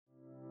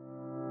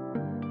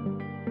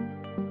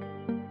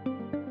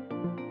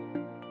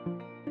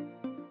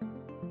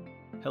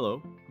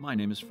Hello, my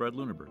name is Fred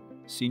Luneberg,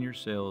 Senior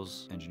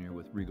Sales Engineer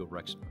with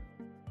RexPro.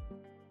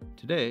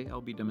 Today, I'll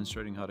be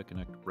demonstrating how to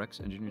connect Rex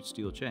Engineered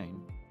Steel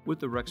Chain with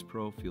the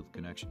RexPro Field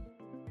Connection.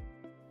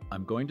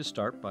 I'm going to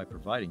start by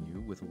providing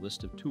you with a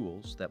list of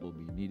tools that will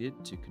be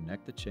needed to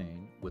connect the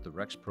chain with the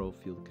RexPro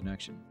Field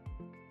Connection.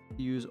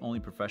 Use only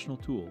professional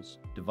tools,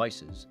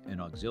 devices,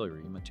 and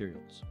auxiliary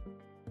materials.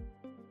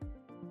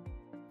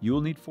 You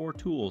will need 4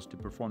 tools to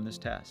perform this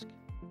task.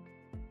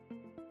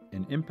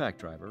 An impact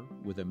driver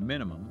with a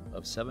minimum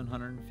of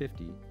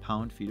 750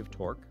 pound-feet of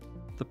torque,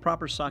 the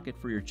proper socket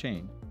for your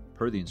chain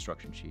per the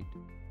instruction sheet,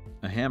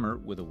 a hammer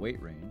with a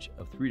weight range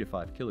of 3 to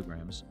 5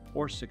 kilograms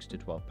or 6 to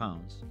 12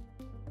 pounds,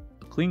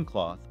 a clean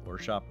cloth or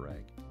shop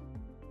rag,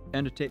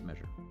 and a tape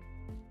measure.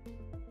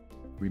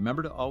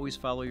 Remember to always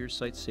follow your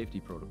site's safety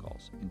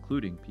protocols,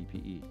 including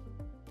PPE.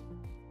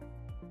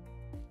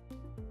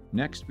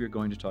 Next, we are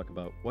going to talk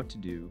about what to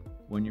do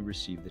when you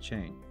receive the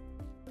chain.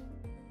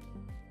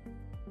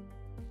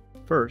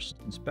 First,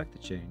 inspect the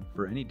chain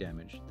for any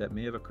damage that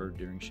may have occurred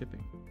during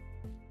shipping.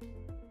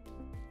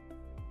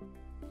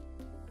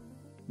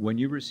 When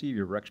you receive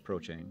your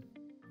RexPro chain,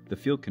 the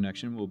field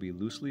connection will be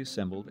loosely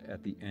assembled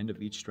at the end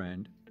of each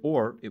strand,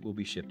 or it will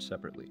be shipped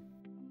separately.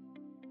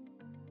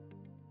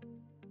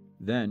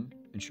 Then,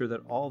 ensure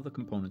that all of the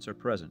components are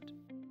present: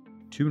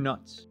 2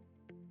 nuts,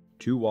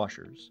 2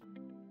 washers,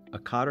 a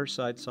cotter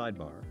side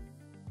sidebar,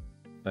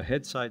 a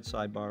head side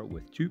sidebar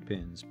with 2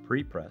 pins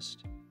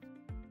pre-pressed,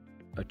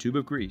 a tube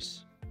of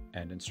grease,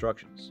 and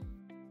instructions.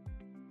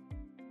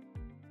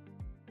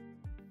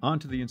 On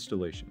to the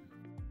installation.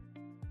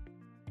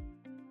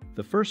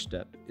 The first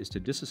step is to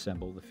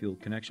disassemble the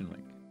field connection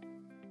link.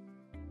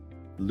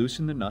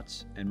 Loosen the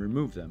nuts and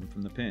remove them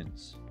from the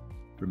pins.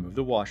 Remove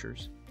the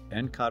washers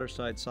and cotter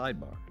side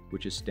sidebar,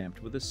 which is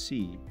stamped with a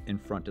C in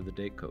front of the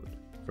date code,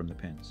 from the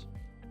pins.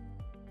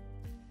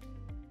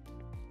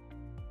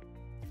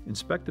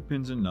 Inspect the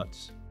pins and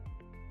nuts.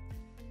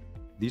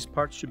 These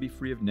parts should be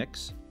free of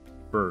nicks,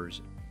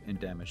 burrs, and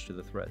damage to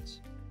the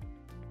threads.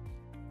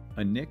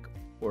 A nick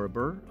or a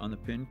burr on the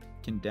pin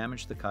can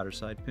damage the cotter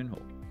side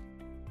pinhole,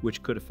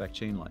 which could affect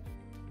chain life.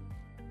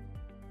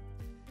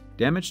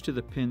 Damage to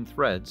the pin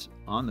threads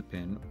on the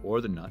pin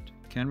or the nut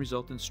can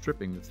result in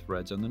stripping the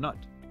threads on the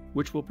nut,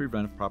 which will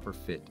prevent a proper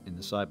fit in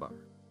the sidebar.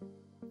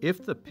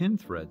 If the pin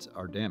threads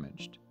are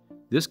damaged,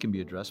 this can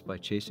be addressed by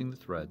chasing the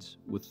threads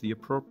with the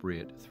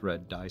appropriate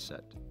thread die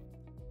set.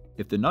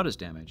 If the nut is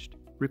damaged,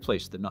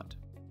 replace the nut.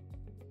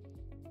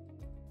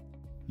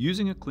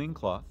 Using a clean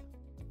cloth,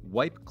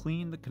 wipe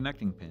clean the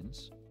connecting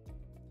pins,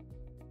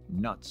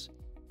 nuts,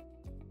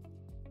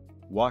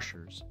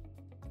 washers,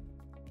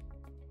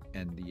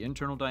 and the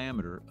internal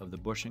diameter of the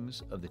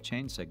bushings of the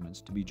chain segments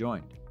to be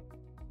joined.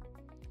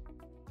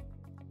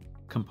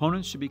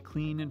 Components should be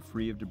clean and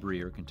free of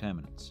debris or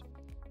contaminants.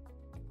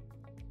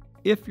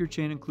 If your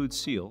chain includes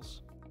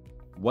seals,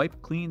 wipe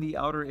clean the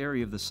outer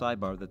area of the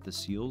sidebar that the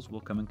seals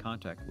will come in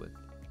contact with,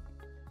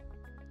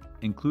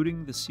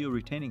 including the seal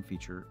retaining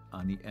feature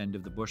on the end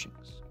of the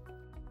bushings.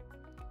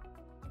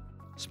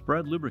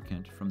 Spread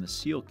lubricant from the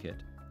seal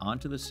kit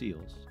onto the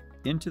seals,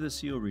 into the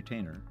seal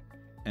retainer,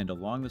 and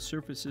along the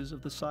surfaces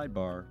of the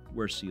sidebar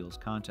where seals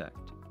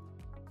contact.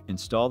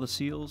 Install the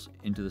seals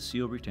into the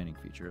seal retaining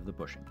feature of the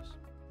bushings.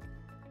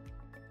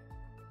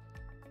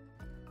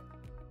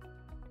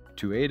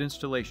 To aid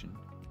installation,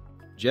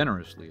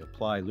 generously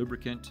apply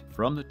lubricant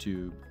from the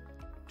tube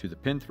to the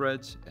pin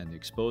threads and the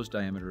exposed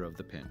diameter of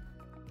the pin.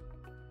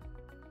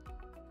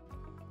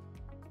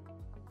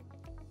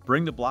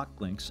 Bring the block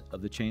links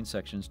of the chain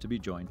sections to be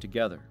joined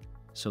together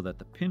so that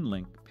the pin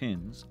link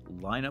pins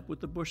line up with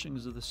the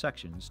bushings of the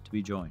sections to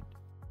be joined.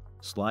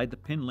 Slide the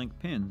pin link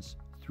pins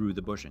through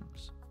the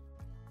bushings.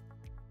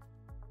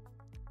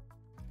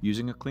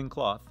 Using a clean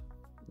cloth,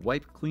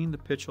 wipe clean the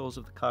pitch holes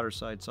of the cotter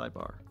side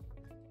sidebar.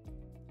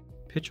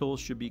 Pitch holes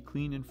should be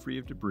clean and free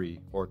of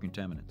debris or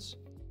contaminants.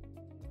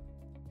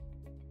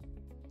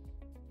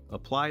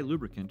 Apply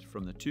lubricant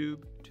from the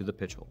tube to the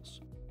pitch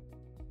holes.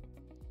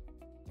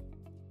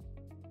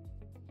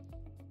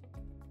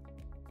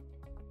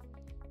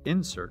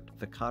 Insert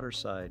the cotter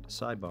side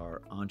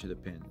sidebar onto the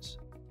pins.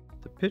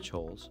 The pitch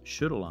holes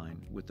should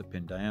align with the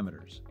pin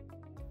diameters.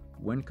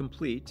 When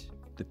complete,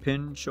 the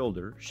pin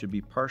shoulder should be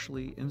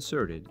partially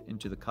inserted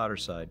into the cotter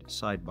side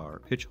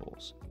sidebar pitch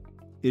holes.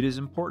 It is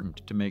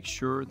important to make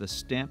sure the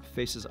stamp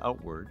faces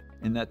outward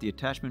and that the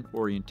attachment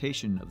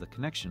orientation of the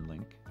connection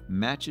link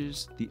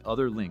matches the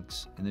other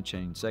links in the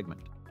chain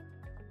segment.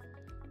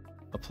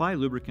 Apply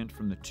lubricant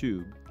from the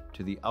tube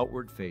to the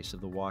outward face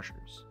of the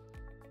washers.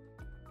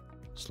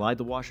 Slide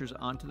the washers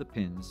onto the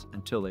pins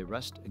until they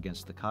rest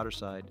against the cotter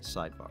side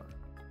sidebar.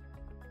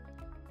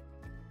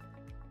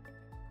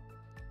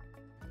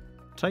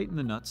 Tighten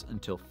the nuts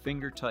until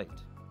finger tight.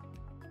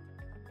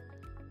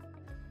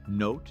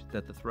 Note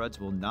that the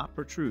threads will not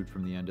protrude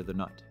from the end of the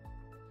nut.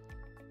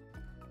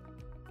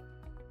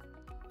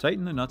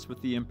 Tighten the nuts with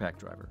the impact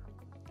driver,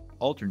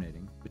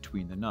 alternating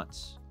between the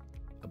nuts,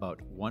 about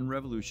 1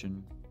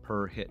 revolution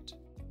per hit.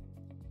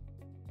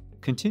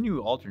 Continue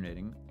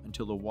alternating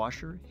until the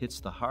washer hits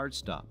the hard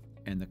stop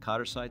and the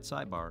cotter side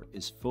sidebar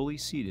is fully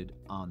seated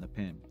on the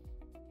pin.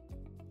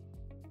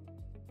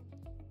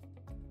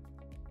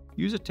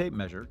 Use a tape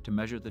measure to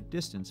measure the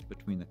distance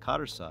between the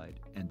cotter side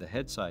and the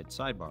head side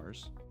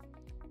sidebars,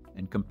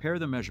 and compare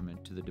the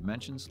measurement to the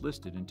dimensions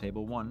listed in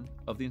Table 1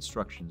 of the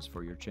instructions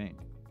for your chain.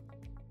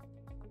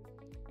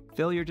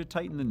 Failure to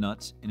tighten the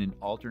nuts in an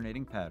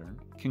alternating pattern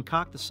can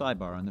cock the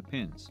sidebar on the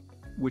pins,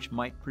 which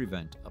might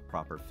prevent a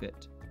proper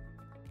fit.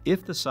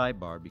 If the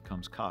sidebar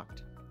becomes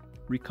cocked,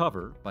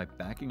 recover by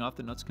backing off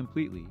the nuts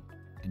completely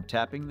and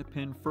tapping the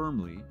pin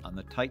firmly on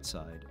the tight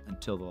side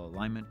until the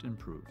alignment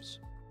improves.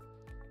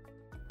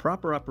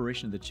 Proper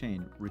operation of the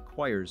chain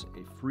requires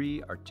a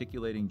free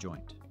articulating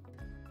joint.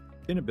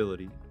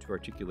 Inability to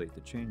articulate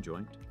the chain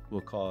joint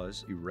will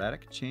cause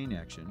erratic chain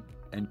action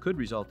and could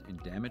result in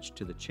damage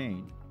to the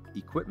chain,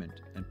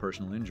 equipment, and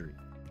personal injury.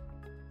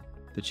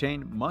 The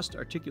chain must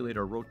articulate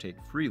or rotate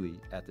freely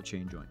at the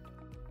chain joint.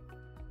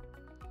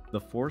 The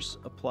force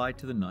applied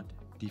to the nut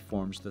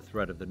deforms the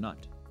thread of the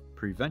nut,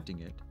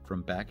 preventing it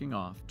from backing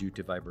off due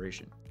to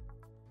vibration.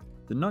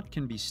 The nut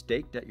can be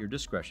staked at your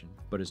discretion,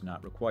 but is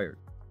not required.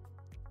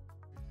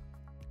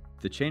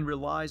 The chain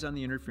relies on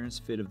the interference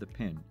fit of the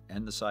pin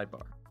and the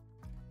sidebar.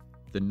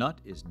 The nut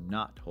is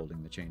not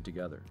holding the chain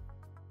together.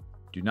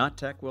 Do not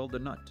tack weld the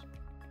nut.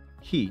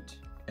 Heat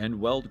and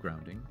weld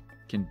grounding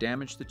can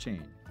damage the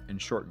chain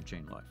and shorten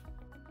chain life.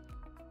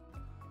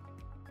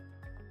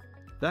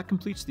 That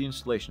completes the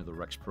installation of the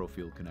RexPro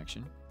field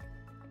connection.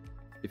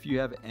 If you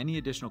have any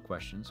additional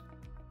questions,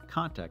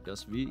 contact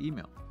us via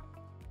email.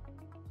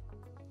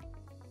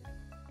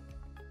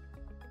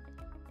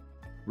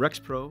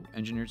 RexPro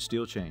Engineered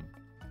Steel Chain.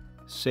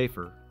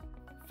 Safer,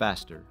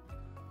 faster,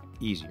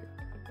 easier.